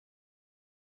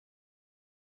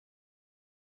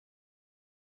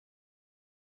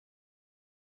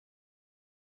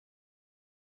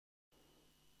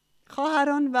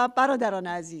خواهران و برادران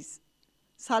عزیز،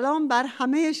 سلام بر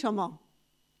همه شما.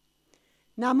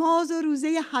 نماز و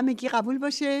روزه همگی قبول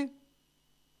باشه.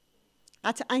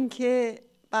 قطعاً که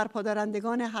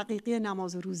برپادارندگان حقیقی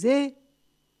نماز و روزه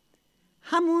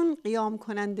همون قیام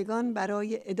کنندگان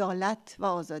برای عدالت و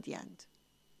آزادی اند.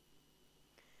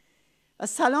 و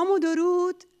سلام و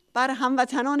درود بر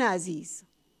هموطنان عزیز.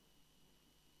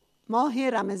 ماه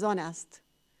رمضان است،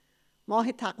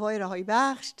 ماه تقوای رهایی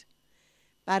بخش،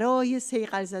 برای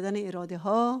صیقل زدن اراده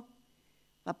ها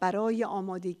و برای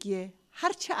آمادگی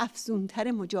هرچه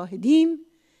افزونتر مجاهدین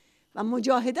و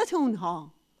مجاهدت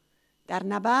اونها در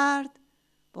نبرد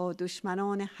با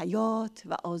دشمنان حیات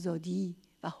و آزادی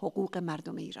و حقوق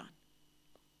مردم ایران.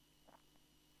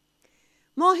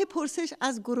 ماه پرسش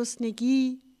از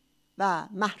گرسنگی و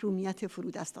محرومیت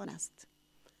فرودستان است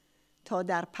تا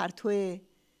در پرتو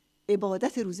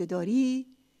عبادت روزه‌داری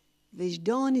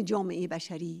وجدان جامعه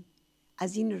بشری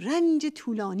از این رنج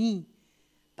طولانی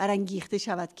برانگیخته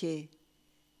شود که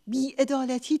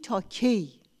بی‌عدالتی تا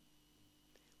کی،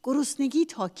 گرسنگی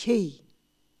تا کی،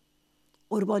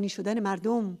 قربانی شدن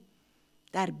مردم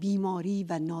در بیماری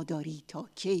و ناداری تا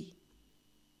کی.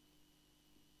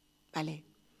 بله،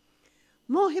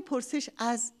 ماه پرسش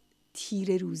از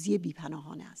تیره روزی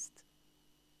بیپناهان است،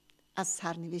 از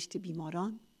سرنوشت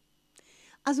بیماران،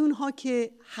 از اونها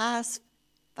که حذف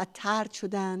و طرد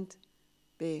شدند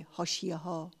به حاشیه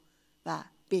ها و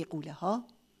بیغوله ها،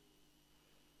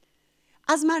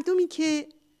 از مردمی که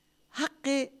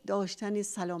حق داشتن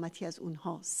سلامتی از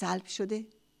اونها سلب شده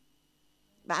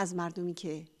و از مردمی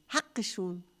که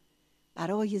حقشون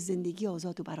برای زندگی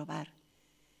آزاد و برابر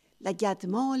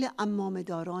لگدمال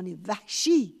عمامه‌داران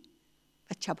وحشی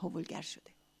و چپاولگر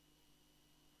شده.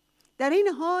 در این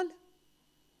حال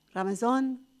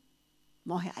رمضان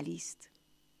ماه علی است،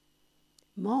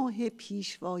 ماه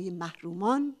پیشوای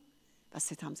محرومان و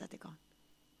ستم زدگان،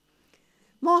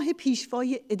 ماه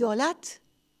پیشوای عدالت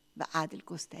و عدل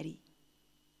گستری.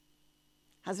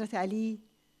 حضرت علی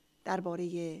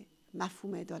درباره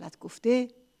مفهوم عدالت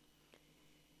گفته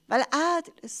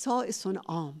والعدل سائس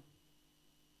عام،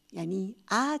 یعنی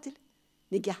عدل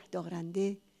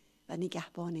نگهدارنده و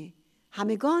نگهبان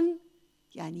همگان،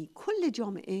 یعنی کل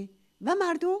جامعه و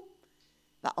مردم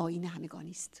و آیین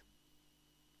همگانی است.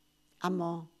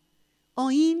 اما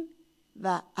آیین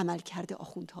و عملکرد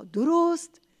آخوندها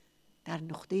درست در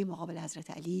نقطه مقابل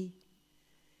حضرت علی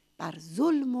بر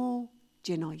ظلم و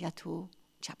جنایت و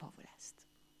چپاول است.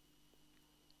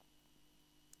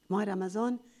 ماه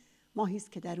رمضان ماهی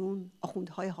است که در اون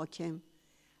آخوندهای حاکم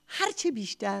هرچه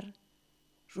بیشتر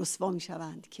رسوا می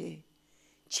شوند که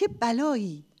چه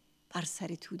بلایی بر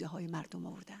سر توده های مردم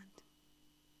آوردند.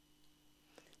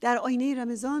 در آینه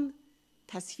رمضان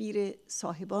تصویر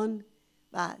صاحبان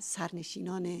و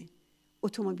سرنشینان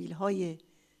اتومبیل های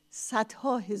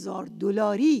صدها هزار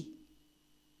دلاری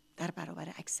در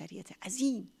برابر اکثریت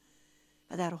عظیم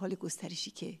و در حال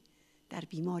گسترشی که در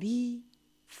بیماری،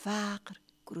 فقر،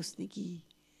 گرسنگی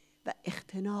و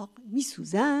اختناق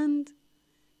میسوزند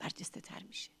برجسته تر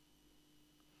میشه.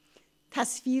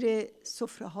 تصویر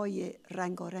سفره‌های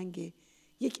رنگارنگ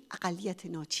یک اقلیت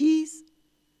ناچیز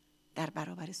در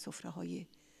برابر سفره‌های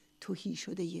تهی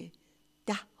شده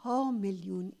 10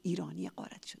 میلیون ایرانی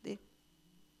غارت شده.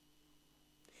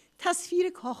 تصویر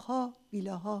کاخ‌ها،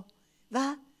 ویلاها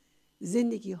و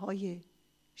زندگی‌های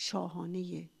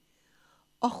شاهانه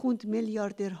آخوند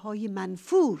میلیاردرهای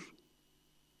منفور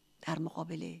در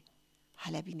مقابل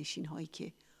حلبی نشین‌هایی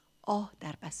که آه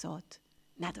در بساط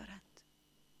ندارند.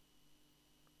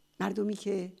 مردمی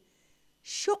که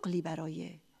شغلی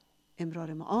برای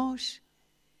امرار معاش،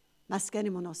 مسکن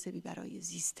مناسبی برای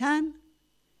زیستن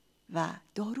و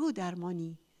دارو و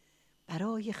درمانی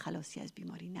برای خلاصی از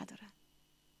بیماری ندارند.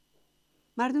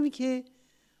 مردمی که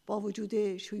با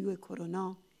وجود شیوع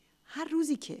کرونا هر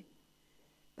روزی که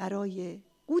برای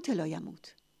قوت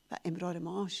لایموت و امرار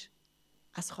معاش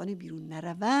از خانه بیرون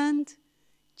نروند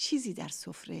چیزی در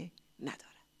سفره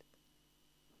ندارند.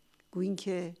 گویین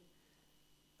که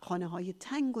خانه های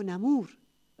تنگ و نمور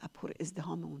و پر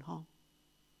ازدحام اونها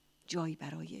جایی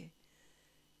برای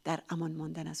در امان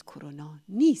ماندن از کرونا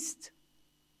نیست.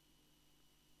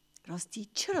 راستی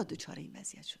چرا دچار این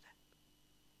وضعیت شدن؟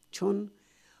 چون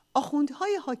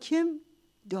آخوندهای حاکم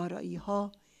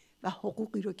دارایی‌ها و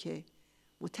حقوقی رو که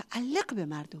متعلق به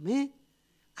مردمه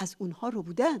از اونها رو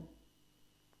بودن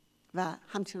و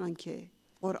همچنان که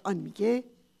قرآن میگه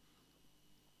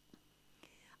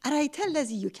ارایت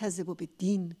الذی یکذب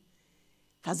بالدین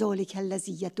فذلک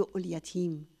الذی یدع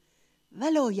الیتیم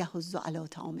ولا یحض علی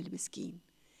طعام المسکین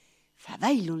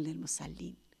فویل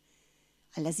للمصلین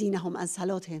الذین هم عن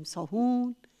صلاتهم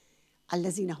ساهون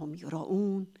الذین هم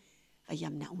یراؤون و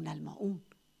یمنعون الماعون.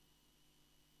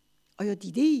 آیا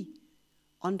دیده‌ای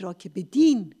آن را که به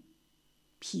دین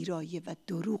پیرایه و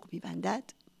دروغ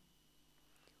می‌بندد؟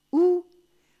 او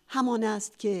همان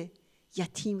است که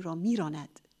یتیم را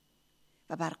می‌راند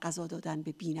و بر غذا دادن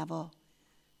به بینوا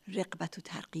رغبت و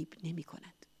ترغیب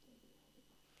نمی‌کند.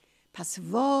 پس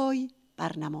وای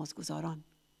بر نمازگزاران،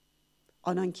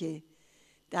 آنان که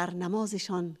در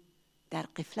نمازشان در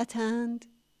غفلتند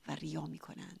و ریا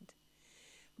می‌کنند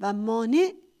و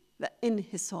مانع و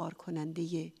انحصار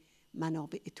کننده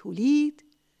منابع تولید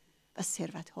و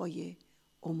ثروت‌های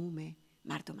عموم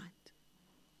مردمند.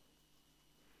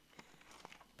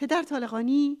 پدر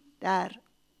طالقانی در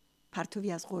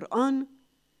پرتوی از قرآن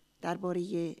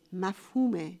درباره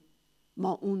مفهوم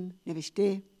ماعون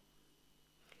نوشته: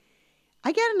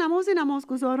 اگر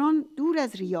نمازگزاران دور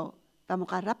از ریا و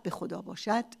مقرب به خدا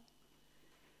باشد،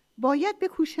 باید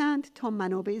بکوشند تا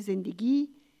منابع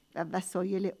زندگی و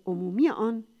وسایل عمومی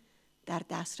آن در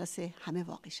دسترس همه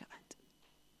واقع شود.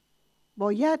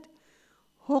 باید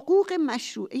حقوق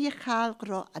مشروعه خلق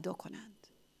را ادا کنند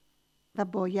و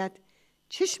باید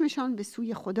چشمشان به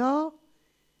سوی خدا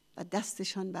و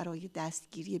دستشان برای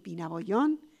دستگیری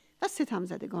بینوایان و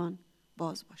ستمزدگان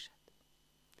باز باشد.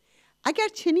 اگر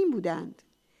چنین بودند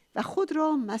و خود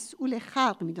را مسئول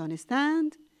خلق می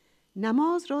دانستند،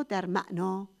 نماز را در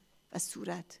معنا و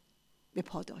صورت به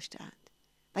پا داشتند،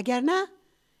 وگرنه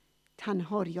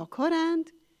تنها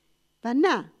ریاکارند و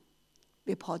نه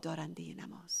به پا دارنده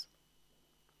نماز.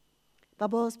 و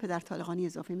باز پدر طالقانی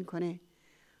اضافه میکنه: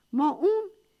 ماعون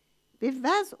به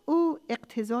وضع و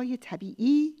اقتضای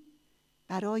طبیعی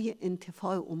برای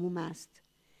انتفاع عموم است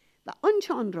و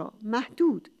آنچه آن را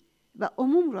محدود و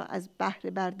عموم را از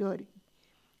بهره برداری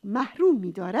محروم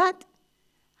می‌دارد،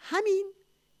 همین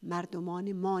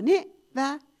مردمان مانع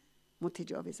و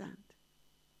متجاوزند.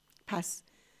 پس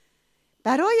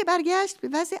برای برگشت به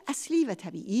وضع اصلی و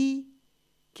طبیعی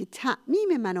که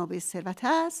تعمیم منابع ثروت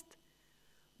است،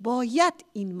 باید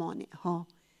این مانع‌ها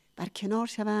برکنار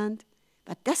شوند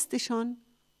و دستشان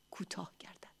کوتاه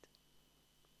گردد.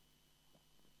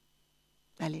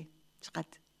 بله،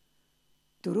 چقدر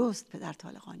درست پدر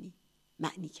طالقانی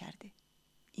معنی کرده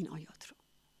این آیات رو.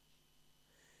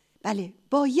 بله،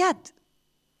 باید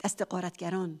دست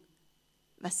غارتگران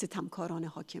و ستمکاران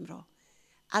حاکم را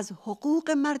از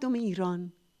حقوق مردم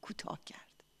ایران کوتاه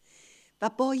کرد و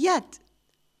باید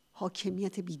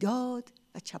حاکمیت بیداد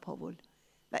و چپاول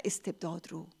و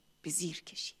استبداد رو به زیر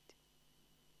کشید.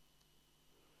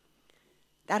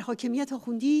 در حاکمیت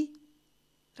آخوندی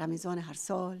رمضان هر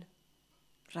سال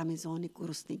رمضان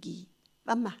گرسنگی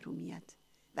و محرومیت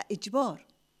و اجبار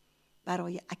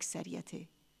برای اکثریت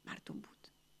مردم بود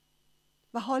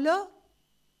و حالا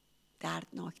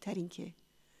دردناکتر این که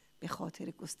به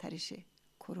خاطر گسترش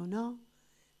کرونا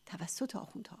توسط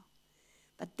آخوندها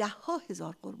و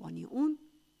 10,000 قربانی اون،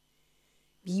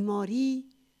 بیماری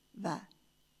و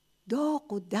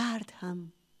داغ و درد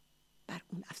هم بر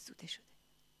اون افزوده شده.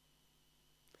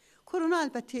 کرونا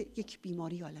البته یک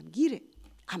بیماری عالمگیره،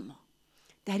 اما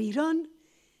در ایران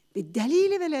به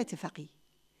دلیل ولایت فقیه،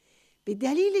 به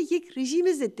دلیل یک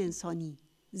رژیم ضد انسانی،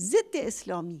 ضد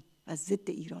اسلامی و ضد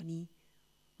ایرانی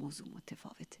موضوع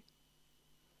متفاوته.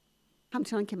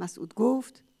 همچنان که مسعود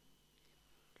گفت،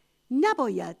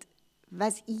 نباید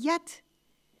وضعیت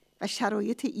و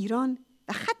شرایط ایران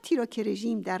و خطی را که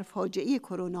رژیم در فاجعه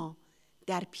کرونا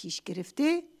در پیش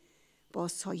گرفته با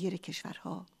سایر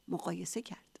کشورها مقایسه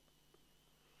کرد.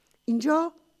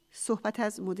 اینجا صحبت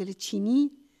از مدل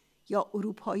چینی یا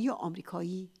اروپایی و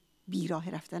آمریکایی بیراه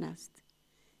رفتن است.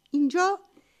 اینجا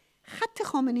خط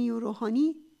خامنه‌ای و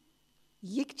روحانی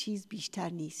یک چیز بیشتر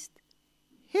نیست: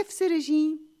 حفظ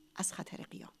رژیم از خطر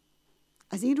قیام.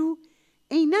 از این رو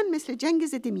عیناً مثل جنگ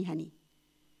ضد میهنی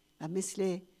و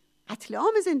مثل قتل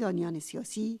عام زندانیان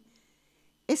سیاسی،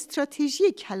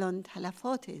 استراتژی کلان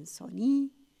تلفات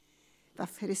انسانی و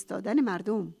فرستادن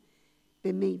مردم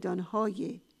به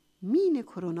میدانهای مین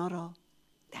کرونا را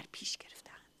در پیش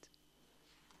گرفتند.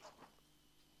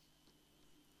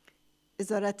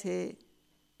 وزارت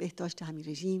بهداشت همین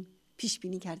رژیم پیش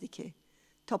بینی کرده که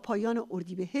تا پایان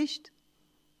اردیبهشت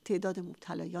تعداد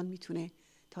مبتلایان میتونه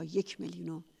تا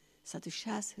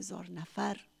 1,160,000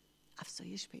 نفر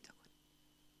افزایش پیدا کنه.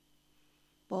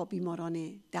 با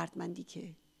بیماران دردمندی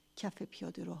که کف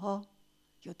پیاده‌روها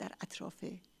یا در اطراف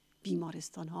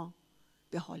بیمارستان‌ها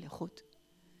به حال خود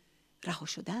رها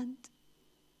شدند،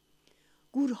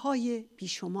 گورهای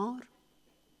بیشمار،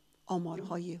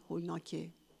 آمارهای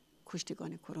هولناک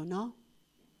کشتگان کرونا،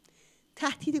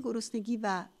 تهدید گرسنگی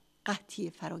و قحطی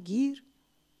فراگیر،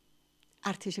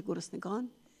 ارتش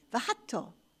گرسنگان و حتی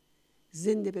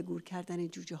زنده به گور کردن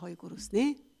جوجه های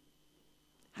گرسنه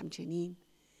همچنین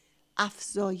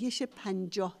افزایش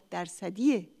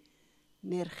 50%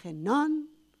 نرخ نان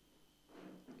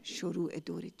شروع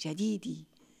دور جدیدی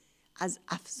از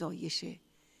افزایش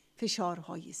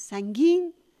فشارهای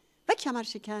سنگین و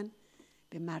کمرشکن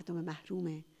به مردم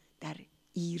محروم در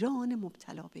ایران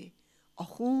مبتلا به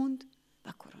آخوند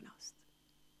و کرونا است.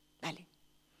 بله،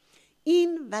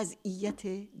 این وضعیت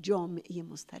جامعه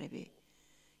مضطرب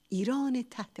ایران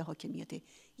تحت حاکمیت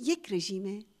یک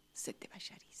رژیم ضد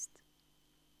بشری است.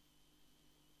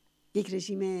 یک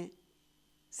رژیم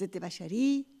ضد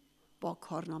بشری با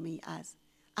کارنامه‌ای از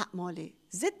اعمال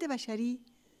ضد بشری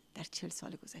در 40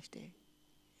 سال گذشته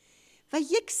و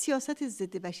یک سیاست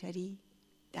ضد بشری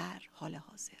در حال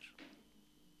حاضر.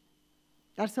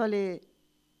 در سال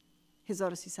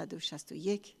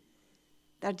 1361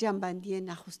 در جمع‌بندی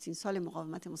نخستین سال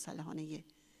مقاومت مسلحانه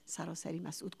سراسری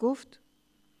مسعود گفت: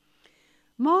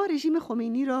 ما رژیم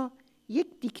خمینی را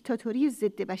یک دیکتاتوری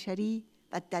ضد بشری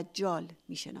و دجال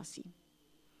می‌شناسیم.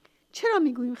 چرا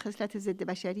می‌گوییم خصلت ضد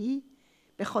بشری؟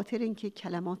 به خاطر اینکه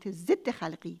کلمات ضد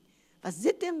خلقی و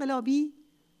ضد انقلابی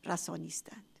رسانی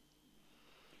هستند.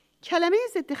 کلمه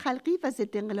ضد خلقی و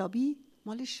ضد انقلابی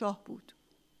مال شاه بود،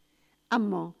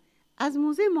 اما از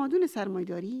موضع مادون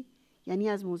سرمایه‌داری، یعنی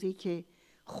از موضعی که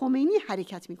خمینی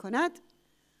حرکت می‌کند،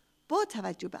 با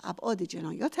توجه به ابعاد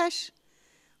جنایاتش،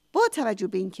 با توجه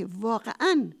به اینکه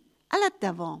واقعاً علی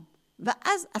الدوام و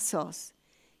از اساس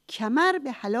کمر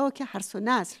به هلاک حرث و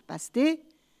نسل بسته،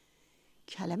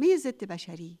 کلمه ضد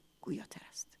بشری گویاتر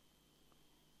است.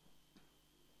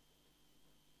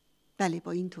 بله،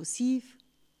 با این توصیف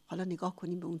حالا نگاه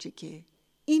کنیم به اونچه که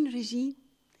این رژیم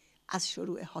از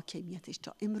شروع حاکمیتش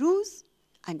تا امروز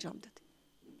انجام داده.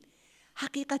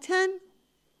 حقیقتاً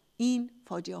این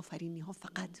فاجعه آفرینی ها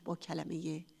فقط با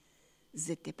کلمه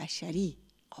ضد بشری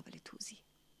قابل توضیح.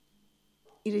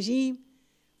 این رژیم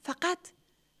فقط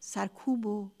سرکوب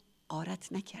و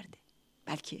غارت نکرده،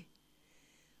 بلکه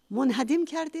منهدم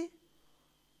کرده،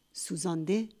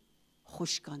 سوزانده،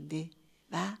 خشکانده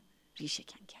و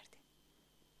ریشه‌کن کرده.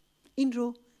 این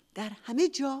رو در همه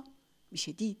جا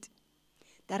میشه دید: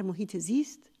 در محیط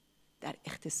زیست، در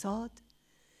اقتصاد،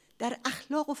 در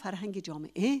اخلاق و فرهنگ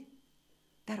جامعه،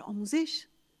 در آموزش،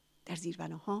 در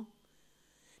زیربناها،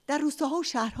 در روستاها و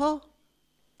شهرها،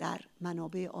 در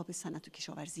منابع آب، صنعت و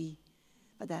کشاورزی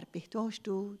و در بهداشت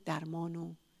و درمان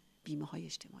و بیمه‌های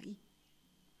اجتماعی.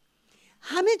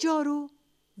 همه جا رو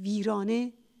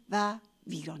ویرانه و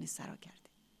ویرانه سرا کرده.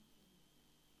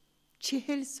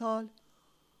 40 سال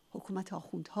حکومت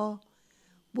آخوندها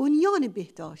بنیان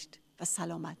بهداشت و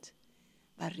سلامت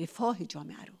و رفاه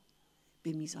جامعه رو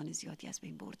به میزان زیادی از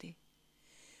بین برده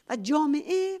و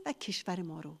جامعه و کشور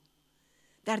ما رو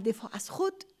در دفاع از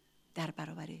خود در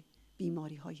برابر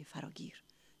بیماری‌های فراگیر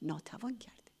ناتوان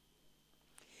کرده.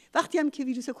 وقتی هم که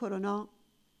ویروس کرونا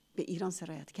به ایران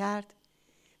سرایت کرد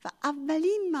و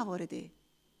اولین موارد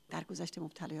درگذشت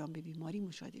مبتلایان به بیماری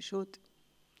مشاهده شد،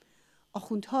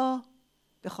 آخوندها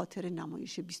به خاطر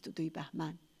نمایش 22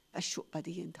 بهمن و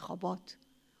شعبده انتخابات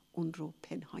اون رو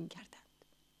پنهان کردند.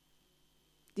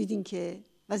 دیدین که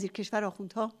وزیر کشور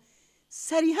آخوندها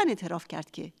صریحاً اعتراف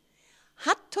کرد که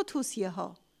حتی توصیه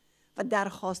ها و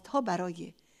درخواست ها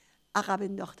برای عقب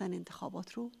انداختن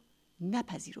انتخابات رو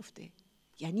نپذیرفته.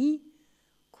 یعنی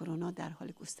کرونا در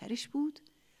حال گسترش بود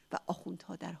و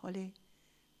آخوندها در حال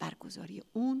برگزاری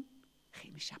اون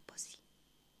خیمه شب بازی.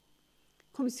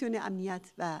 کمیسیون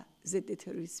امنیت و ضد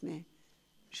تروریسم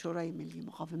شورای ملی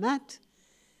مقاومت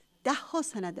 10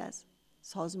 سند از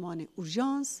سازمان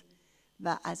اورژانس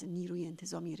و از نیروی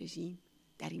انتظامی رژیم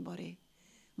در این باره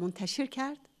منتشر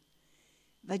کرد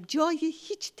و جای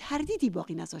هیچ تردیدی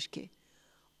باقی نذاشت که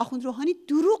آخوند روحانی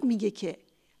دروغ میگه که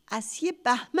از 3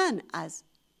 بهمن از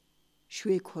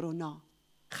شیوع کرونا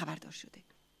خبردار شده.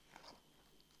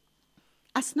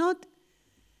 اسناد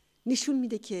نشون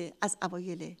میده که از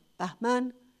اوایل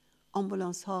بهمن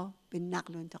آمبولانس ها به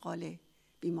نقل و انتقال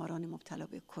بیماران مبتلا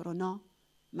به کرونا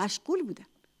مشغول بودن.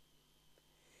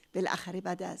 بالاخره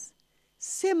بعد از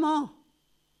 3 ماه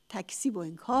تکذیب و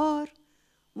انکار،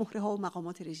 مهره ها و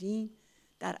مقامات رژیم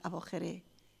در اواخر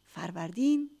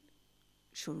فروردین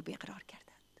شروع به اقرار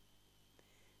کردند.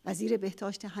 وزیر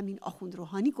بهداشت همین آخوند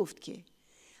روحانی گفت که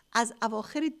از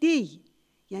اواخر دی،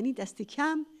 یعنی دست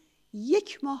کم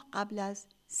 1 ماه قبل از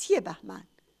 3 بهمن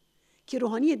که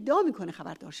روحانی ادعا میکنه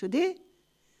خبردار شده،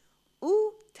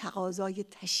 او تقاضای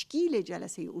تشکیل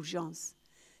جلسه اورژانس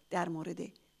در مورد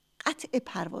قطع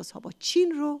پروازها با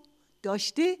چین رو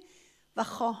داشته و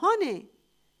خواهان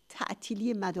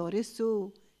تعطیلی مدارس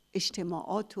و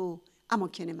اجتماعات و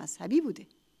اماکن مذهبی بوده.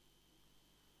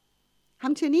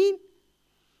 همچنین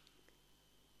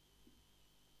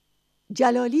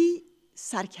جلالی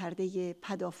سرکرده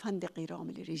پدافند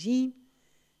غیرعامل رژیم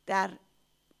در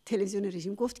تلویزیون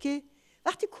رژیم گفت که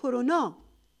وقتی کرونا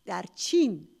در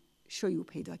چین شیوع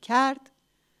پیدا کرد،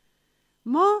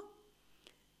 ما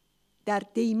در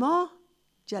دیماه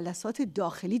جلسات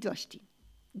داخلی داشتیم،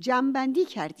 جمع‌بندی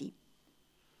کردیم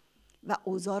و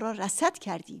اوضاع را رصد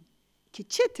کردیم که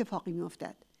چه اتفاقی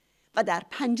می‌افتد و در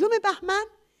 5 بهمن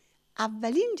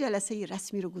اولین جلسه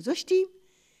رسمی رو گذاشتیم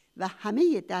و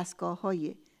همه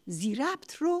دستگاه‌های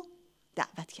ذی‌ربط رو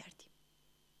دعوت کردیم.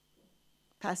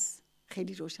 پس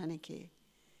خیلی روشنه که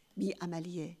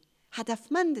بی‌عملی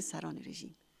هدفمند سران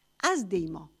رژیم از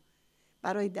دیما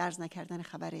برای درز نکردن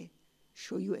خبر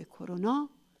شیوع کرونا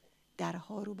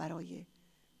درها رو برای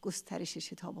گسترش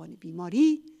شتابان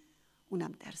بیماری،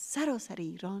 اونم در سراسر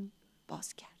ایران،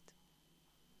 باز کرد.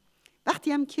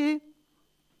 وقتی هم که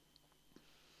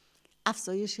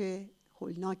افزایش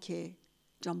هولناک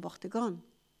جانباختگان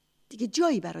دیگه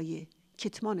جایی برای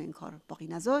کتمان این کار باقی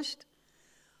نذاشت،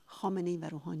 خامنه‌ای و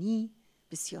روحانی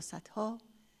به سیاست‌ها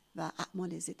و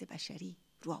اعمال ضد بشری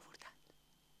رو آوردند.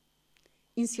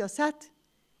 این سیاست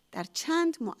در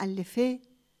چند مؤلفه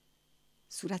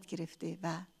صورت گرفته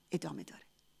و ادامه داره.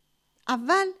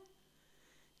 اول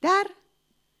در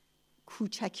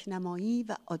کوچک نمایی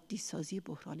و عادی سازی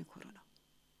بحران کرونا.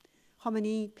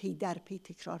 خامنه‌ای پی در پی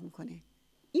تکرار میکنه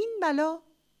این بلا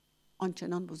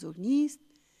آنچنان بزرگ نیست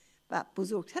و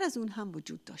بزرگتر از اون هم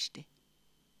وجود داشته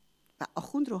و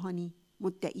آخوند روحانی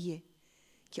مدعیه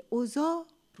که اوضاع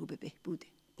رو به بهبوده.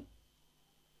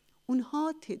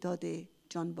 اونها تعداد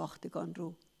جان باختگان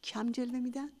رو کم جلوه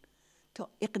میدن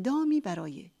تا اقدامی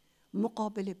برای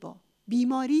مقابله با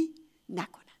بیماری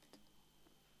نکنند.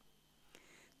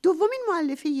 دومین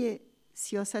مؤلفه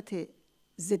سیاست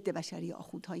ضد بشری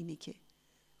آخوندها اینه که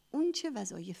اون چه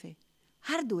وظایف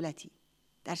هر دولتی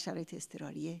در شرایط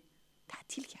اضطراریه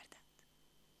تعطیل کردند.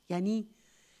 یعنی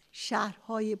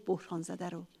شهرهای بحران زده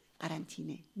رو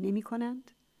قرنطینه نمی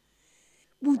کنند،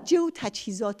 بودجه و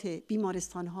تجهیزات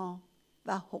بیمارستانها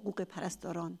و حقوق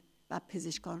پرستاران و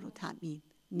پزشکان رو تأمین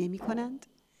نمی کنند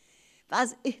و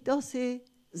از احداث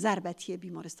ضربتی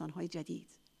بیمارستانهای جدید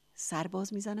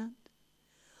سرباز می زنند.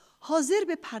 حاضر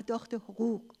به پرداخت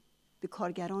حقوق به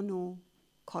کارگران و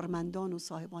کارمندان و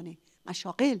صاحبان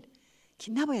مشاغل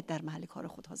که نباید در محل کار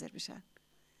خود حاضر بشن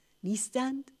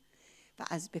نیستند و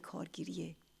از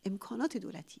بکارگیری امکانات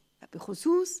دولتی و به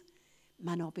خصوص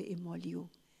منابع مالی و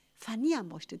فنی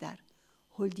انباشته در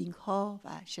هلدینگ ها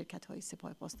و شرکت های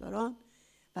سپاه پاسداران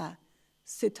و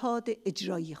ستاد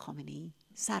اجرایی خامنه‌ای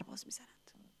سرباز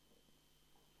می‌زنند.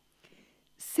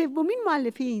 سومین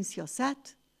مؤلفه این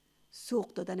سیاست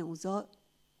سوق دادن اوضاع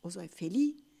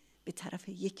فعلی به طرف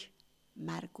یک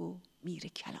مرگ و میر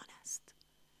کلان است.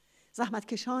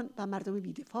 زحمتکشان و مردم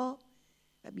بی‌دفاع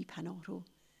و بی‌پناه رو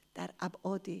در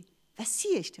ابعاد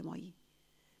وسیع اجتماعی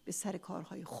به سر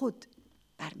کارهای خود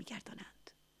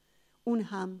برمیگردانند. اون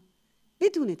هم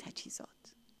بدون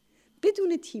تجهیزات،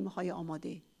 بدون تیم‌های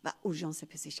آماده و اورژانس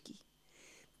پزشکی،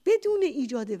 بدون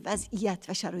ایجاد وضعیت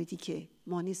و شرایطی که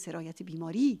مانع سرایت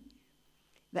بیماری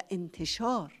و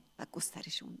انتشار و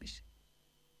گسترش اون بشه.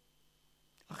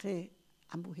 آخه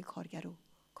انبوه کارگر و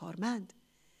کارمند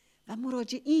و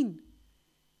مراجعین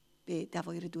به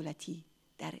دوایر دولتی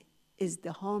در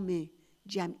ازدحام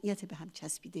جمعیت به هم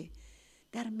چسبیده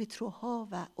در متروها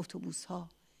و اتوبوس‌ها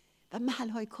و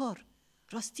محل‌های کار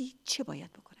راستی چه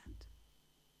باید بکنند؟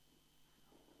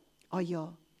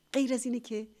 آیا غیر از اینه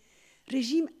که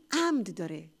رژیم عمد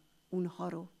داره اونها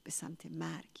رو به سمت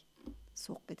مرگ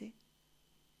سوق بده؟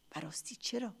 و راستی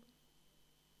چرا؟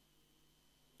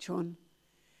 چون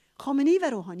خامنه‌ای و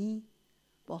روحانی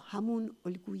با همون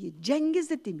الگوی جنگ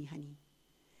ضد میهنی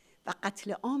و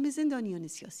قتل عام زندانیان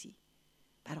سیاسی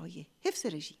برای حفظ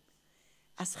رژیم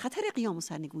از خطر قیام و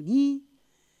سرنگونی،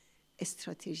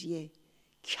 استراتژی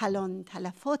کلان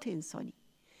تلفات انسانی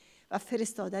و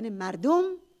فرستادن مردم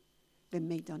به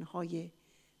میدانهای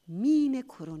مین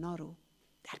کرونا رو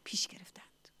در پیش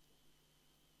گرفتند.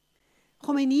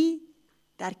 خمینی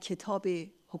در کتاب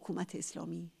حکومت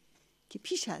اسلامی که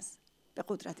پیش از به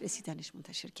قدرت رسیدنش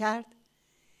منتشر کرد،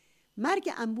 مرگ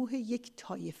انبوه یک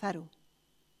طایفه رو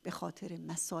به خاطر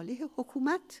مصالح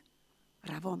حکومت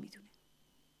روا میدونه.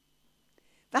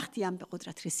 وقتی هم به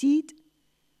قدرت رسید،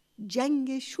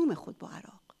 جنگ شوم خود با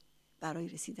عراق برای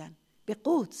رسیدن به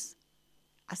قدس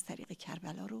از طریق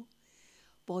کربلا رو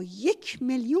با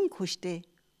 1,000,000 کشته،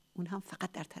 اون هم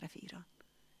فقط در طرف ایران،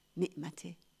 نعمت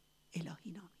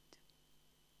الهی نامید.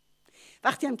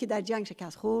 وقتی هم که در جنگ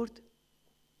شکست خورد،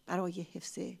 برای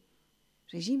حفظ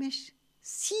رژیمش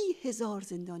 30,000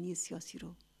 زندانی سیاسی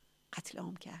رو قتل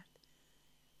عام کرد.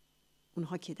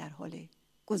 اونها که در حال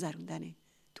گذروندن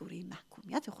دوره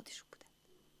محکومیت خودشون بودن.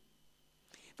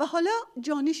 و حالا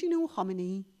جانشین اون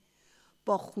خامنه‌ای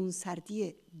با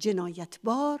خونسردی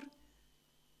جنایتبار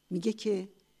میگه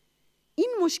که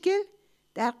این مشکل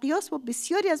در قیاس با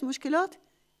بسیاری از مشکلات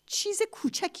چیز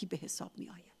کوچکی به حساب می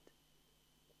آید.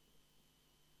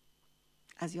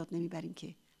 از یاد نمیبریم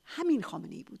که همین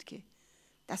خامنه‌ای بود که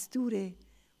دستور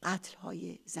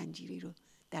قتل‌های زنجیری رو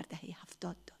در دهه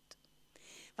 70 داد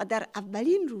و در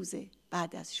اولین روز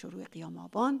بعد از شروع قیام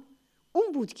آبان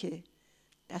اون بود که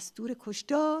دستور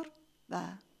کشتار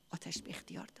و آتش به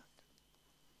اختیار داد.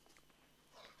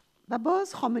 و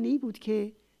باز خامنه‌ای بود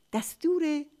که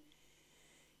دستور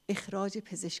اخراج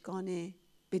پزشکان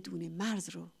بدون مرز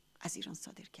رو از ایران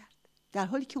صادر کرد، در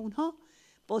حالی که اونها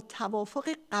با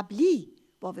توافق قبلی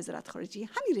با وزارت خارجه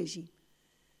همین رژیم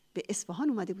به اصفهان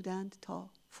اومده بودند تا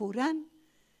فوراً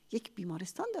یک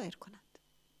بیمارستان دایر کنند.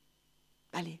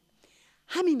 بله،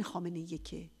 همین خامنه‌ای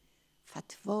که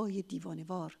فتوای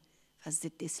دیوانه‌وار و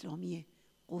ضد اسلامی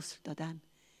غسل دادن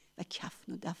و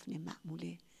کفن و دفن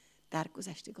معموله در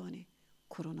گذشتگان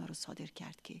کرونا رو صادر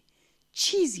کرد که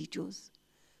چیزی جز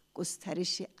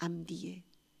گسترش عمدی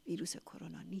ویروس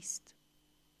کرونا نیست.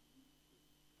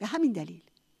 به همین دلیل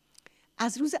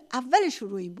از روز اول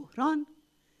شروع این بحران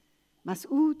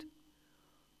مسعود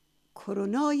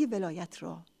کرونای ولایت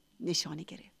را نشانه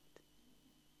گرفت.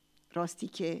 راستی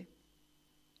که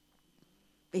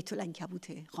بیت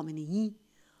العنکبوت خامنه‌ای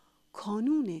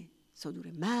کانون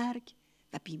صدور مرگ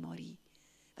و بیماری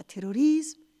و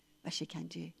تروریسم و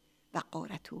شکنجه و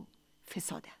غارت و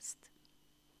فساد است.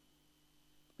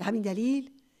 به همین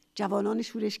دلیل جوانان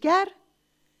شورشگر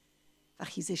و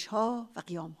خیزش‌ها و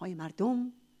قیام‌های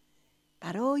مردم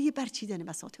برای برچیدن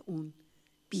بساط اون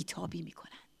بیتابی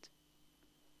می‌کنند.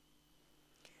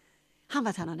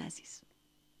 هموطنان عزیز،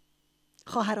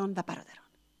 خواهران و برادران،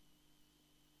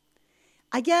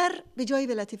 اگر به جای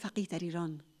ولایت فقیه در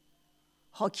ایران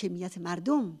حاکمیت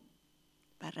مردم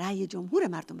و رأی جمهور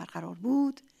مردم برقرار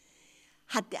بود،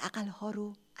 حداقل‌ها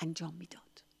رو انجام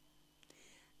میداد.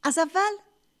 از اول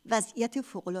وضعیت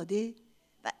فوق‌العاده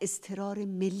و اضطرار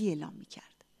ملی اعلام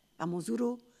میکرد و موضوع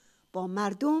رو با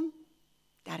مردم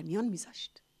در میان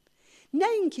میذاشت. نه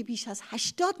اینکه بیش از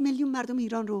 80 میلیون مردم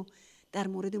ایران رو در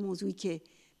مورد موضوعی که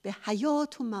به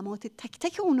حیات و ممات تک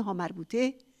تک اونها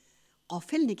مربوطه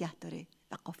غافل نگه داره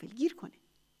و غافلگیر کنه.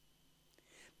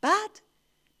 بعد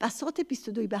بساط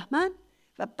 22 بهمن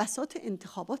و بساط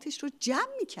انتخاباتش رو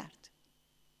جمع میکرد.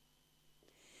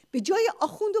 به جای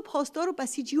آخوند و پاسدار و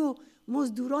بسیجی و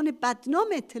مزدوران بدنام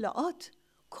اطلاعات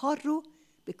کار رو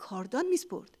به کاردان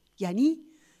میسپرد، یعنی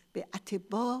به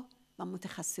اطباء و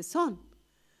متخصصان،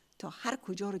 تا هر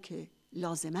کجا رو که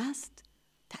لازم است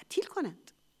تعطیل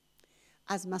کنند.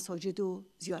 از مساجد و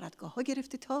زیارتگاه ها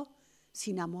گرفته تا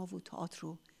سینما و تئاتر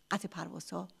و قطع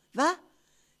پروازها و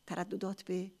ترددات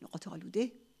به نقاط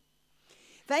آلوده،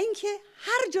 و اینکه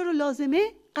هر جا رو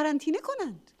لازمه قرنطینه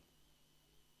کنند.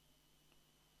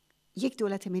 یک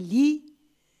دولت ملی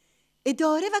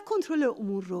اداره و کنترل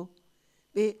امور رو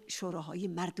به شوراهای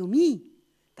مردمی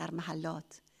در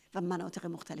محلات و مناطق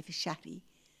مختلف شهری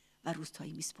و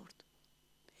روستایی میسپرد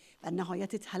و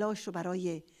نهایت تلاش رو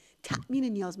برای تأمین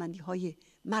نیازمندی‌های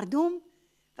مردم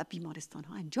و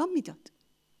بیمارستان‌ها انجام میداد.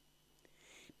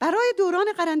 برای دوران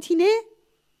قرنطینه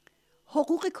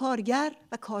حقوق کارگر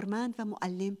و کارمند و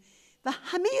معلم و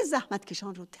همه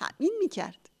زحمتکشان رو تأمین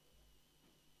میکرد.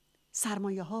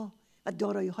 سرمایه‌ها و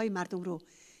دارایی‌های مردم رو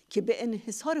که به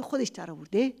انحصار خودش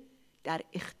درآورده در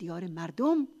اختیار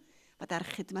مردم و در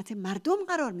خدمت مردم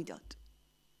قرار میداد.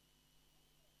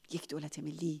 یک دولت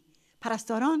ملی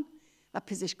پرستاران و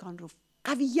پزشکان رو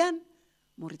قویاً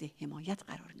مورد حمایت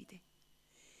قرار میده.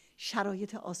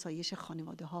 شرایط آسایش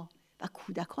خانواده‌ها و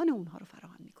کودکان اونها رو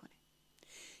فراهم میکنه.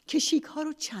 کشیک‌ها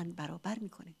رو چند برابر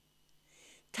میکنه.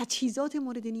 تجهیزات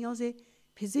مورد نیاز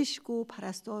پزشک و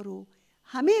پرستار و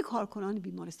همه کارکنان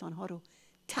بیمارستان‌ها رو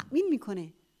تأمین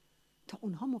میکنه تا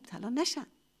اونها مبتلا نشن.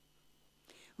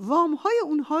 وام‌های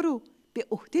اونها رو به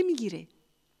عهده میگیره.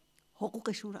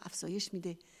 حقوقشون رو افزایش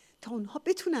میده تا اونها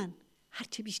بتونن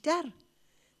هرچه بیشتر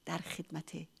در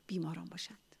خدمت بیماران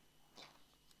باشند.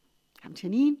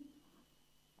 همچنین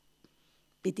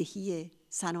بدهی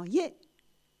صنایع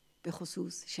به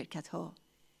خصوص شرکت‌ها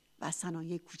و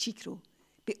صنایع کوچیک رو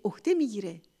به عهده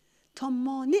میگیره تا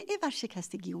مانع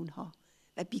ورشکستگی اونها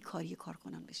و بیکاری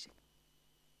کارکنان بشه.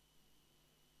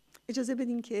 اجازه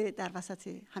بدین که در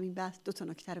وسط همین بحث 2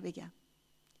 نکته رو بگم.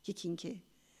 یکی این که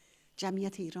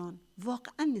جمعیت ایران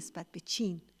واقعا نسبت به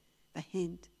چین و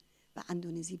هند و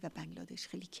اندونزی و بنگلادش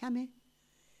خیلی کمه،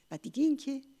 و دیگه این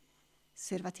که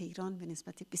ثروت ایران به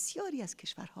نسبت بسیاری از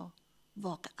کشورها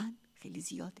واقعا خیلی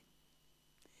زیاده.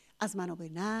 از منابع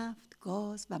نفت،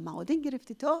 گاز و معادن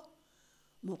گرفته تا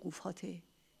موقوفات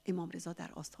امام رضا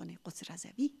در آستان قدس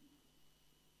رضوی.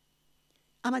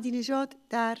 احمدی نژاد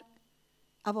در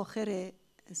اواخر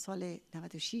سال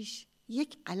 96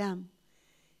 یک قلم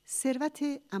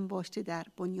ثروت انباشته در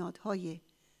بنیادهای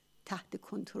تحت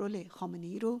کنترل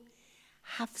خامنه‌ای رو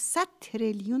 700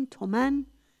 تریلیون تومان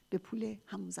به پول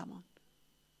همون زمان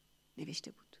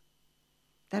نوشته بود.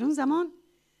 در اون زمان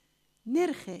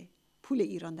نرخ پول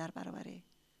ایران در برابر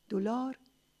دلار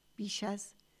بیش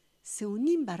از 3.5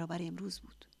 برابر امروز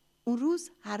بود. اون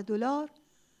روز هر دلار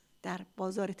در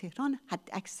بازار تهران حد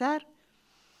اکثر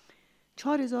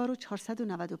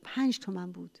 4495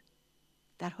 تومان بود،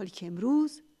 در حالی که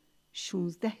امروز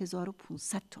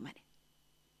 16500 تومانه.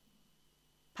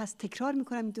 پس تکرار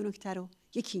میکنم این دو نکته رو.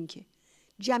 یکی این که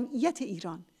جمعیت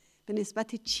ایران به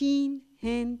نسبت چین،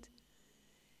 هند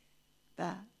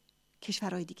و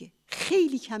کشورهای دیگه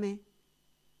خیلی کمه،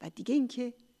 و دیگه این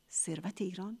که ثروت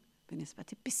ایران به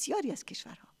نسبت بسیاری از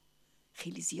کشورها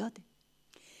خیلی زیاده.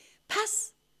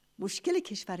 پس مشکل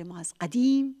کشور ما از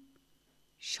قدیم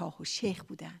شاه و شیخ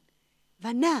بودن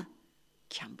و نه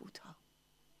کمبودها.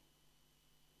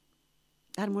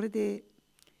 در مورد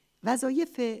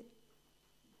وظایف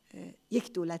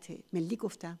یک دولت ملی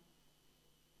گفتم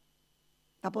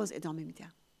و باز ادامه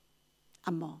میدم،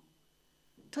 اما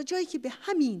تا جایی که به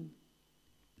همین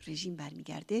رژیم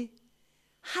برمیگرده،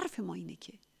 حرف ما اینه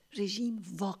که رژیم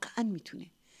واقعا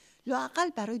میتونه لااقل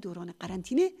برای دوران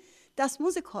قرنطینه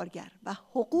دستمزد کارگر و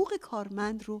حقوق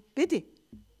کارمند رو بده.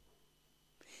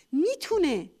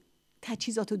 میتونه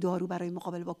تجهیزات و دارو برای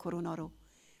مقابله با کرونا رو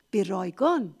به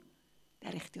رایگان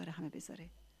در اختیار همه بذاره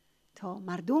تا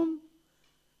مردم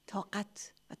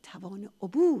طاقت و توان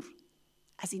عبور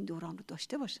از این دوران رو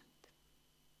داشته باشند.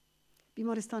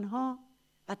 بیمارستان‌ها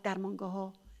و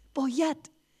درمانگاه‌ها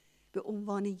باید به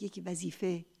عنوان یک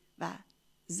وظیفه و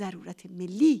ضرورت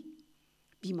ملی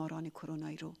بیماران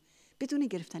کرونایی رو بدون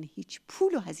گرفتن هیچ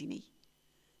پول و هزینه‌ای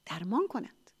درمان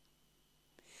کنند.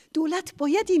 دولت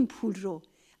باید این پول رو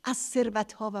از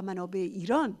ثروت‌ها و منابع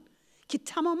ایران که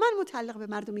تماماً متعلق به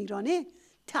مردم ایرانه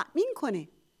تأمین کنه.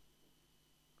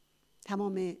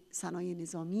 تمام صنایع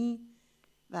نظامی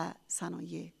و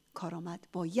صنایع کارآمد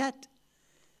باید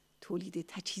تولید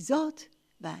تجهیزات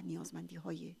و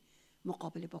نیازمندی‌های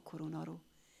مقابله با کرونا رو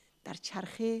در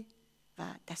چرخه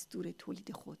و دستور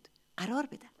تولید خود قرار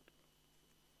بدن.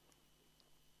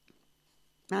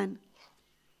 من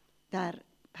در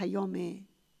پیام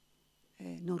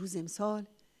نوروز امسال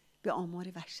به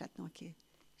آمار وحشتناک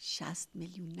 60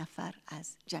 میلیون نفر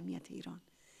از جمعیت ایران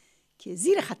که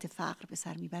زیر خط فقر به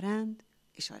سر میبرند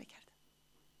اشاره کردم،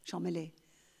 شامل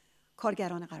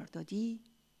کارگران قراردادی،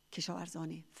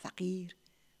 کشاورزان فقیر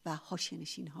و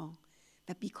حاشیه‌نشین‌ها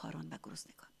و بیکاران و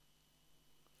گرسنگان.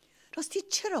 راستی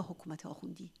چرا حکومت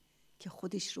آخوندی که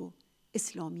خودش رو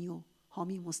اسلامی و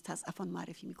حامی مستضعفان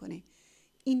معرفی میکنه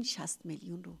این 60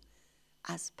 میلیون رو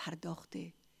از پرداخت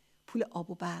پول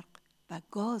آب و برق و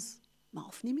گاز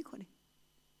معاف نمیکنه؟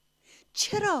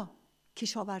 چرا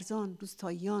کشاورزان،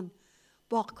 روستاییان،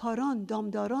 باغکاران،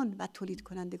 دامداران و تولید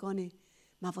کنندگان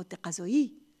مواد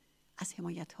غذایی از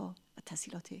حمایت‌ها و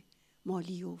تسهیلات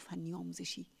مالی و فنی و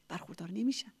آموزشی برخوردار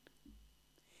نمیشن؟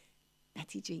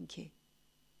 نتیجه این که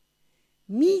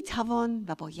میتوان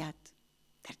و باید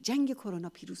در جنگ کرونا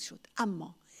پیروز شد،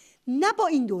 اما نه با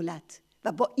این دولت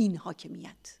و با این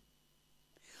حاکمیت.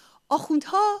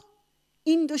 آخوندها،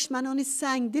 این دشمنان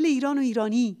سنگدل ایران و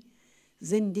ایرانی،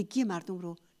 زندگی مردم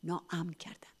رو ناامن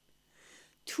کردن،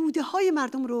 توده های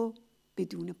مردم رو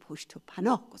بدون پشت و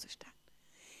پناه گذاشتن.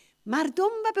 مردم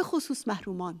و به خصوص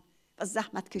محرومان و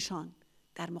زحمتکشان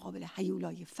در مقابل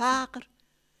هیولای فقر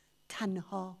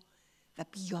تنها و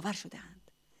بیاور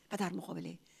شدند و در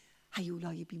مقابل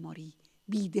هیولای بیماری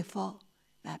بی‌دفاع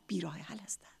و بیراه حل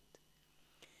هستند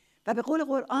و به قول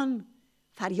قرآن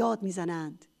فریاد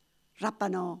میزنند: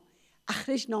 ربنا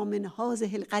اخرجنا من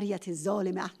هذه القرية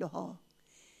الظالم اهلها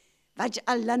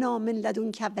واجعل لنا من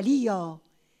لدنك ولیا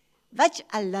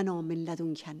واجعل لنا من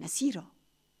لدنك نصیرا.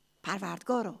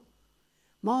 پروردگارا،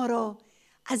 ما را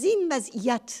از این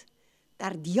وضعیت در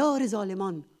دیار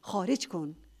ظالمان خارج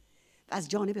کن و از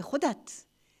جانب خودت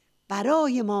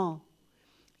برای ما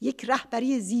یک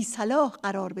رهبری ذی صلاح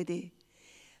قرار بده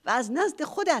و از نزد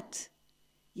خودت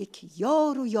یک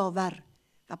یار و یاور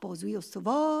و بازوی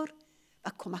استوار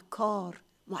و کمککار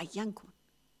معین کن.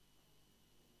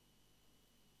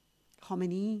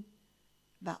 خامنه‌ای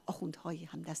و آخوندهای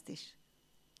همدستش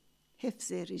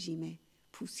حفظ رژیم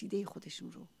پوسیده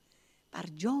خودشون رو بر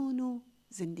جان و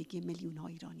زندگی میلیون‌ها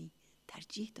ایرانی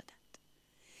ترجیح دادند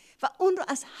و اون رو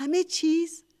از همه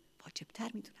چیز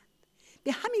واجبتر میدونند.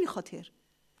 به همین خاطر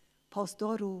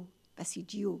پاسدار و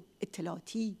بسیجی و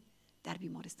اطلاعاتی در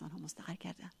بیمارستان ها مستقر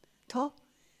کردند تا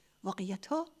واقعیت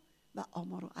ها و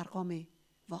آمار و ارقام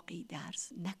واقعی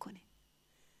درز نکنه،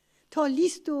 تا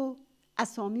لیست و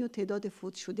اسامی و تعداد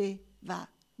فوت شده و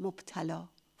مبتلا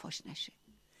فاش نشه،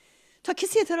 تا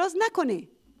کسی اعتراض نکنه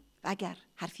و اگر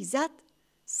حرفی زد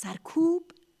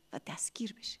سرکوب و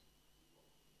دستگیر بشه.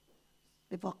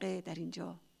 به واقع در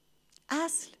اینجا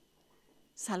اصل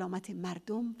سلامت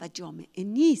مردم و جامعه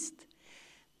نیست،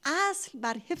 اصل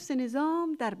بر حفظ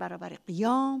نظام در برابر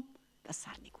قیام و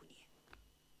سرنگونیه.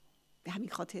 به همین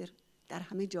خاطر در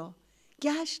همه جا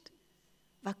گشت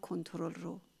و کنترل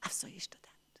رو افزایش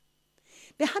دادند.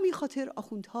 به همین خاطر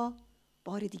آخوندها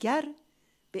بار دیگر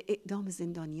به اعدام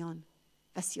زندانیان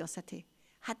و سیاست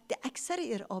حد اکثر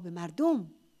ارعاب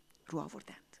مردم رو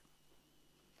آوردند.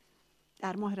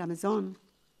 در ماه رمضان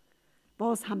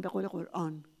باز هم به قول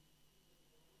قرآن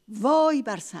وای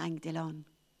بر سنگدلان،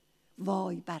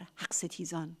 وای بر حق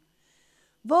ستیزان،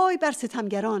 وای بر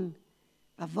ستمگران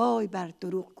و وای بر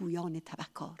دروغ گویان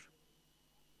تبهکار.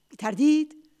 بی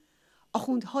تردید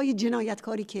آخوندهای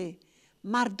جنایتکاری که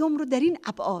مردم رو در این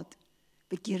ابعاد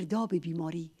به گرداب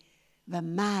بیماری و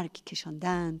مرگ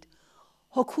کشاندند،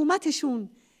 حکومتشون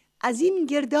از این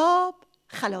گرداب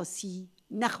خلاصی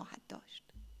نخواهد داشت.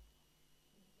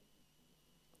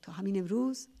 تا همین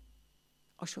امروز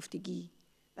آشفتگی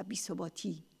و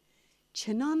بی‌ثباتی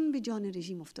چنان به جان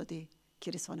رژیم افتاده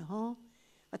که رسانه‌ها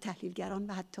و تحلیلگران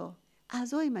و حتی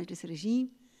اعضای مجلس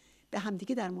رژیم به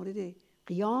همدیگه در مورد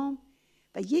قیام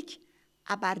و یک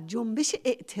ابرجنبش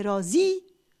اعتراضی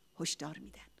هشدار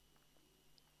میدن.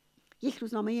 یک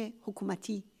روزنامه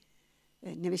حکومتی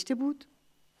نوشته بود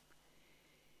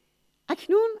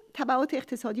اکنون تبعات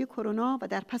اقتصادی کرونا و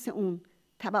در پس اون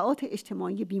تبعات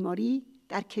اجتماعی بیماری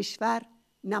در کشور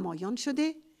نمایان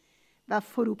شده و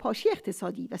فروپاشی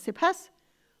اقتصادی و سپس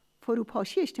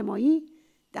فروپاشی اجتماعی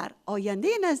در آینده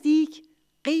نزدیک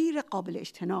غیر قابل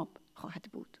اجتناب خواهد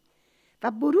بود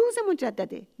و بروز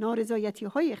مجدد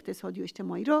نارضایتی‌های اقتصادی و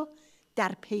اجتماعی را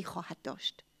در پی خواهد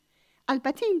داشت.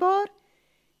 البته این بار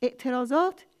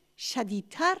اعتراضات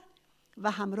شدیدتر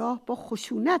و همراه با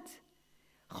خشونت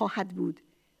خواهد بود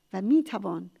و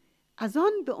میتوان از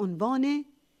آن به عنوان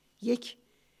یک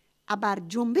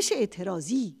ابرجنبش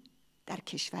اعتراضی در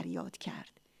کشور یاد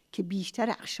کرد که بیشتر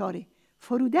اقشار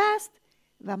فرودست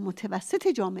و متوسط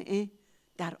جامعه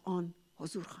در آن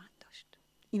حضور خواهند داشت.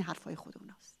 این حرفای خود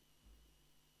اوناست.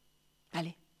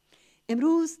 بله،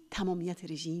 امروز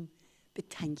تمامیت رژیم به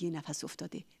تنگی نفس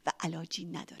افتاده و علاجی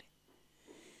نداره.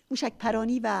 موشک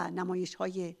پرانی و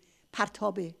نمایش‌های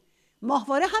پرتاب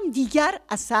ماهواره هم دیگر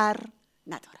اثر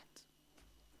ندارد.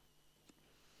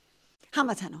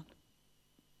 هموطنان،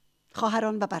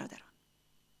 خواهران و برادران،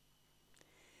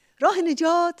 راه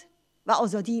نجات و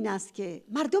آزادی این است که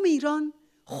مردم ایران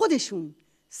خودشون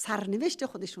سرنوشت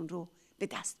خودشون رو به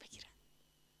دست بگیرن.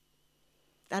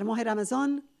 در ماه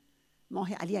رمضان،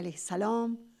 ماه علی علیه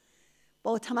السلام،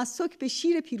 با تمسک به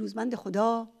شیر پیروزمند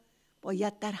خدا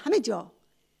باید در همه جا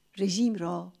رژیم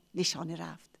را نشانه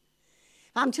رفت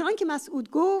و همچنان که مسعود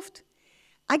گفت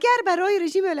اگر برای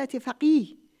رژیم ولایت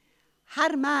فقیه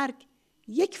هر مرگ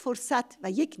یک فرصت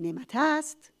و یک نعمت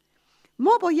است،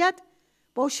 ما باید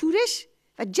با شورش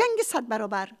و جنگ 100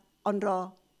 برابر آن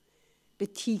را به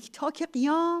تیک تاک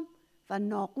قیام و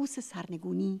ناقوس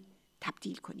سرنگونی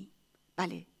تبدیل کنیم.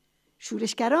 بله،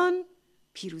 شورشگران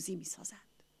پیروزی می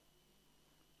سازند.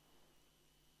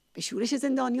 به شورش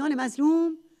زندانیان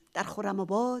مظلوم در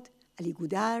خرم‌آباد، علی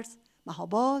گودرز،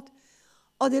 مهاباد،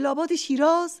 عادل آباد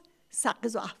شیراز،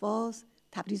 سقز و اهواز،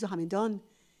 تبریز و همدان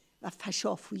و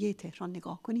فشافویه تهران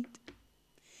نگاه کنید.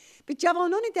 به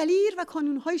جوانان دلیر و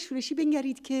کانونهای شورشی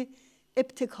بنگرید که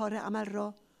ابتکار عمل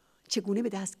را چگونه به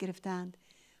دست گرفتند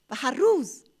و هر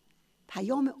روز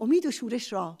پیام امید و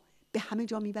شورش را به همه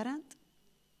جا میبرند.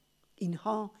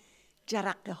 اینها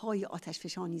جرقه های آتش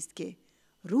فشانی است که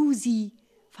روزی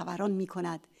فوران می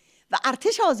کند و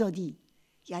ارتش آزادی،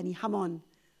 یعنی همان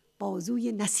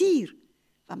بازوی نصیر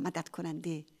و مدد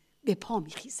کننده، به پا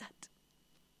می خیزد.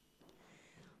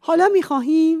 حالا می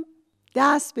خواهیم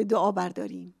دست به دعا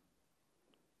برداریم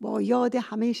با یاد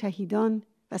همه شهیدان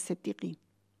و صدیقین.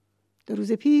 2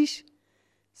 روز پیش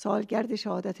سالگرد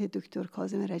شهادت دکتر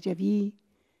کاظم رجوی،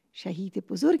 شهید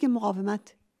بزرگ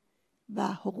مقاومت و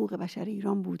حقوق بشر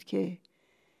ایران بود که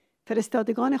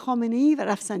فرستادگان خامنه‌ای و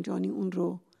رفسنجانی اون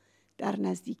رو در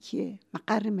نزدیکی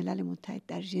مقر ملل متحد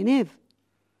در ژنو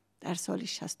در سال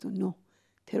 69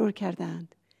 ترور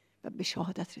کردند و به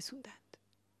شهادت رسوندند.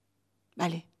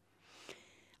 بله،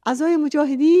 اعضای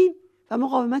مجاهدین و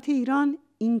مقاومت ایران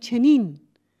این چنین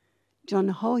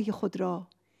جانهای خود را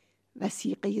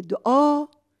وثیقه دعا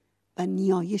و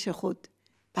نیایش خود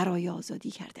برای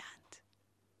آزادی کردند.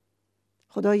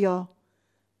 خدایا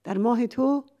در ماه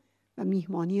تو و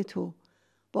میهمانی تو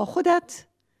با خودت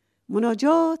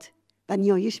مناجات و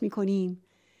نیایش میکنیم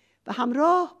و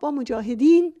همراه با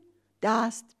مجاهدین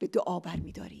دست به دعا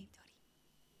برمی‌داریم.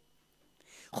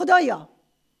 خدایا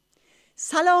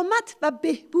سلامت و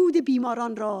بهبود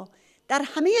بیماران را در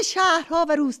همه شهرها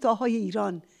و روستاهای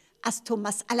ایران از تو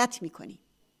مسئلت میکنیم.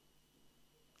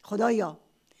 خدایا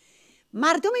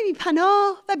مردم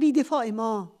بی‌پناه و بی‌دفاع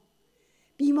ما،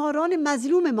 بیماران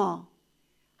مظلوم ما،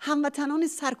 هموطنان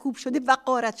سرکوب شده و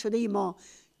غارت شده ما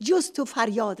جز تو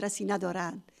فریاد رسی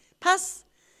ندارند. پس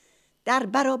در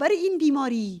برابر این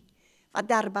بیماری و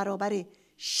در برابر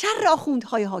شر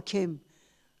آخوندهای حاکم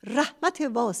رحمت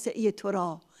واسعه تو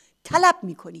را طلب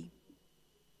می‌کنیم.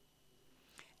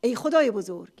 ای خدای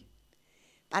بزرگ،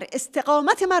 بر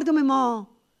استقامت مردم ما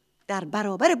در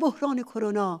برابر بحران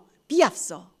کرونا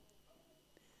بیفزا.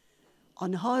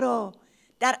 آنها را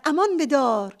در امان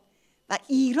بدار و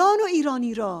ایران و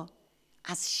ایرانی را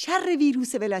از شر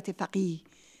ویروس ولایت فقیه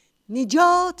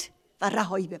نجات و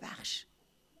رهایی ببخش.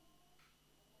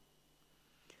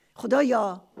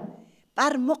 خدایا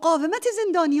بر مقاومت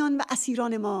زندانیان و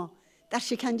اسیران ما در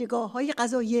شکنجهگاه‌های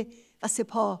قضاییه و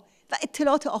سپاه و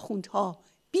اطلاعات آخوندها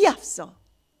بیفزا.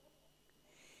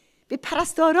 به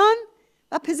پرستاران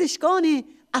و پزشکان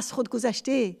از خود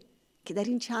گذشته که در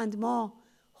این چند ماه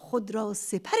خود را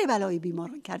سپر بلای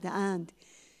بیماران کرده اند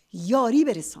یاری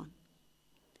برسان.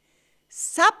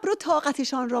 صبر و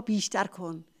طاقتشان را بیشتر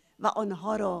کن و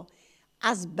آنها را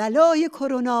از بلای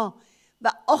کرونا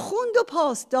و آخوند و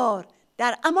پاسدار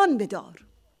در امان بدار.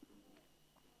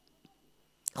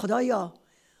 خدایا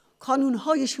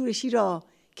کانونهای شورشی را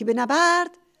که به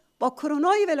نبرد با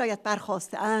کرونای ولایت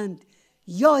برخاسته اند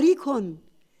یاری کن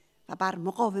و بر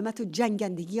مقاومت و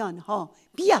جنگندگی آنها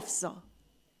بیفزا.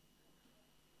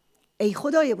 ای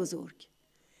خدای بزرگ،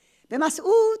 به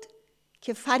مسعود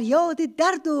که فریاد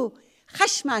درد و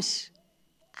خشمش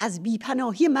از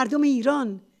بیپناهی مردم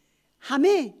ایران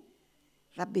همه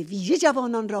و به ویژه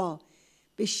جوانان را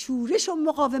به شورش و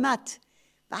مقاومت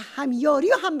و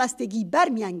همیاری و همبستگی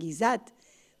برمی‌انگیزد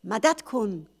مدد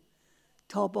کن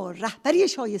تا با رهبری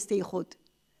شایسته خود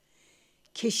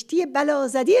کشتی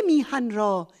بلازده میهن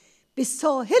را به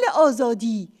ساحل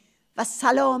آزادی و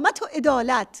سلامت و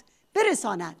عدالت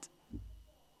برساند.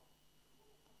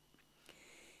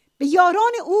 به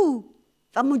یاران او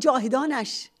و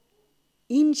مجاهدانش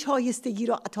این شایستگی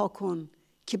را عطا کن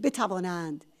که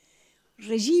بتوانند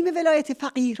رژیم ولایت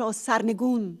فقیه را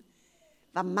سرنگون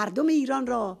و مردم ایران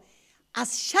را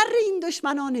از شر این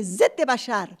دشمنان ضد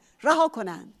بشر رها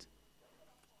کنند.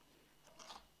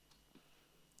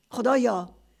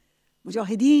 خدایا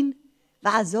مجاهدین و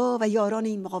اعضا و یاران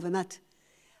این مقاومت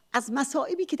از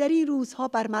مصائبی که در این روزها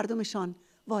بر مردمشان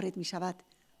وارد می شود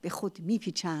به خود می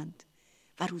پیچند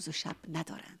و روز و شب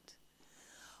ندارند.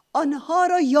 آنها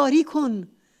را یاری کن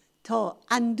تا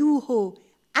اندوه و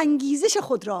انگیزش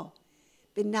خود را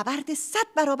به نبرد 100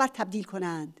 برابر تبدیل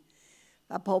کنند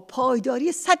و با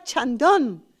پایداری 100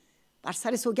 چندان بر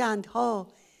سر سوگندها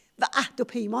و عهد و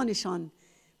پیمانشان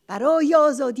برای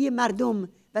آزادی مردم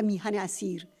و میهن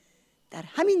اسیر در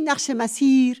همین نقش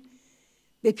مسیر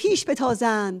به پیش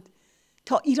بتازند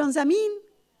تا ایران زمین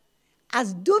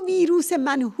از 2 ویروس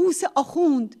منحوس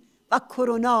آخوند و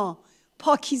کرونا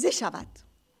پاکیزه شود.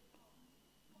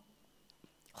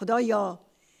 خدایا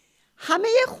همه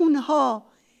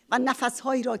خونها و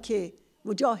نفسهایی را که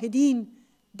مجاهدین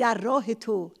در راه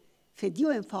تو فدیه و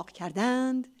انفاق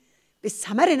کردند به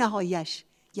ثمر نهاییش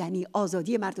یعنی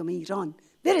آزادی مردم ایران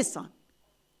برسان.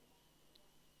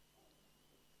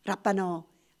 ربنا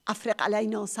افرغ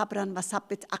علینا صبرا و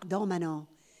ثبت اقدامنا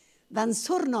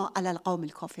وانصرنا علی القوم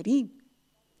الکافرین.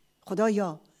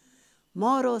 خدایا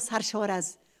ما را سرشار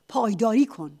از پایداری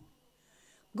کن،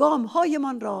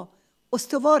 گام‌هایمان را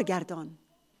استوار گردان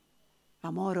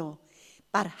و ما را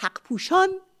بر حق پوشان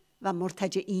و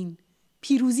مرتجعین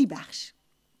پیروزی بخش.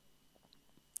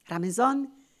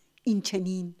 رمضان این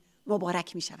چنین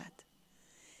مبارک می شود.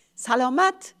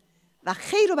 سلامت و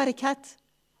خیر و برکت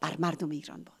بر مردم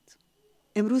ایران باد.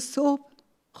 امروز صبح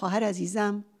خواهر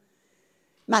عزیزم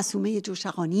معصومه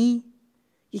جوشقانی،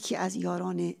 یکی از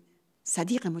یاران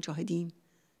صدیق مجاهدین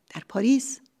در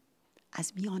پاریس،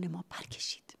 از میان ما پر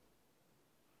کشید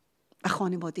و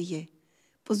خانواده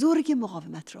بزرگ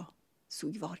مقاومت را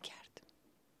سوگوار کرد.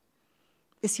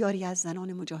 بسیاری از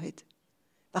زنان مجاهد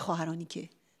و خواهرانی که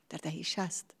در دهه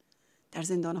 60 در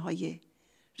زندانهای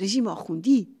رژیم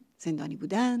آخوندی زندانی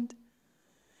بودند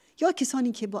یا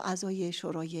کسانی که با اعضای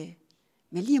شورای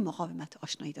ملی مقاومت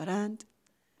آشنایی دارند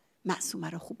معصومه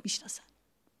را خوب میشناسند.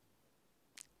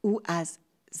 او از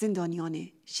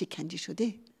زندانیان شکنجه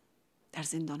شده در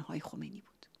زندانهای خمینی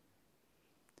بود.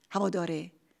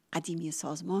 هوادار قدیمی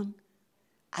سازمان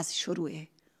از شروع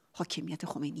حاکمیت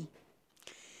خمینی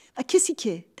و کسی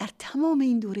که در تمام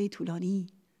این دوره طولانی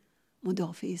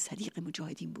مدافع صدیق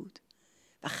مجاهدین بود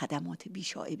و خدمات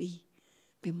بی‌شائبه‌ای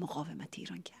به مقاومت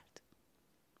ایران کرد.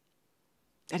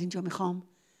 در اینجا میخوام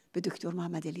به دکتر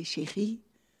محمد علی شیخی،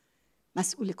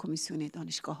 مسئول کمیسیون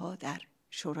دانشگاه‌ها در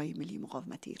شورای ملی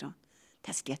مقاومت ایران،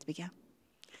 تسلیت بگم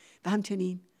و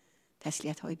همچنین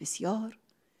تسلیت‌های بسیار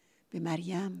به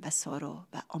مریم و سارا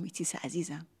و آمیتیس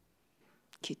عزیزم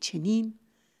که چنین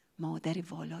مادر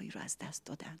والایی رو از دست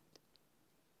دادند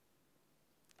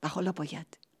و حالا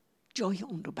باید جای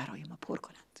اون رو برای ما پر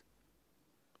کنند.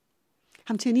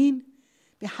 همچنین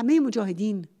به همه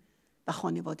مجاهدین و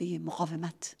خانواده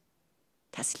مقاومت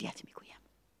تسلیت میگویم.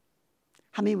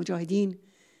 همه مجاهدین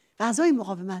و اعضای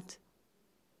مقاومت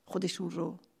خودشون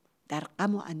رو در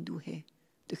غم و اندوه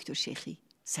دکتر شیخی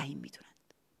سهیم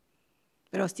میدونند.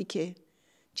 به راستی که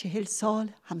 40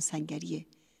 سال همسنگری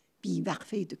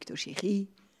بی‌وقفه دکتر شیخی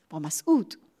با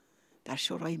مسعود در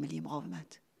شورای ملی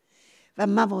مقاومت و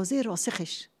مواضع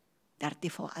راسخش در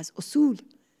دفاع از اصول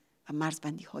و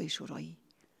مرزبندی‌های شورایی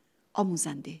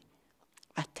آموزنده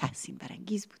و تحسین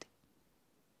برانگیز بوده.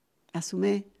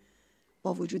 معصومه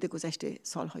با وجود گذشت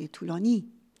سالهای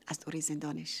طولانی از دوره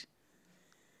زندانش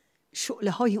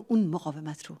شعله‌های اون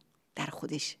مقاومت رو در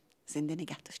خودش زنده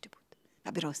نگه داشته بود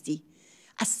و به راستی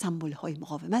از سمبول‌های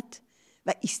مقاومت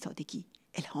و ایستادگی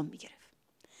الهام می‌گرفت.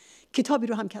 کتابی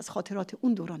رو هم که از خاطرات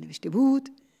اون دوران نوشته بود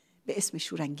به اسم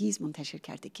شورانگیز منتشر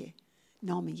کرده که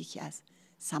نام یکی از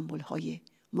سمبول‌های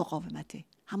مقاومت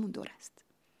همون دور است،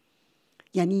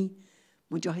 یعنی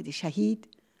مجاهد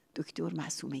شهید دکتر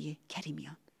معصومه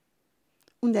کریمیان.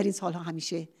 اون در این سالها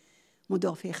همیشه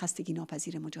مدافع خستگی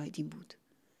ناپذیر مجاهدین بود،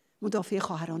 مدافع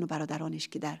خواهران و برادرانش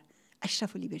که در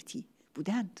اشرف و لیبرتی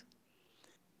بودند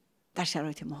در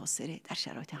شرایط محاصره، در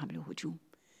شرایط حمله و هجوم.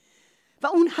 و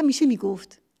اون همیشه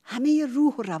میگفت همه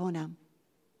روح و روانم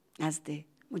نزد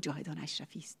مجاهدان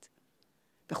اشرفی است،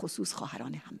 به خصوص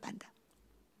خواهران همبندم.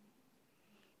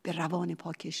 به روان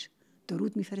پاکش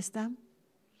درود میفرستم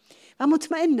و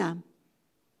مطمئنم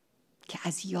که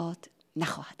از یاد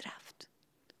نخواهد رفت.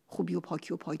 خوبی و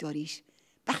پاکی و پایداریش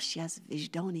بخشی از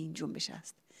وجدان این جنبش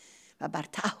است و بر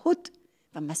تعهد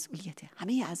و مسئولیت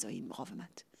همه اعضای این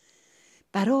مقاومت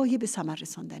برای به ثمر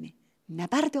رساندن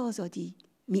نبرد آزادی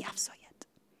می افزاید.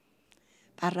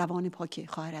 بر روان پاک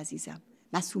خواهر عزیزم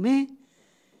معصومه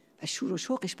و شور و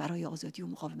شوقش برای آزادی و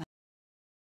مقاومت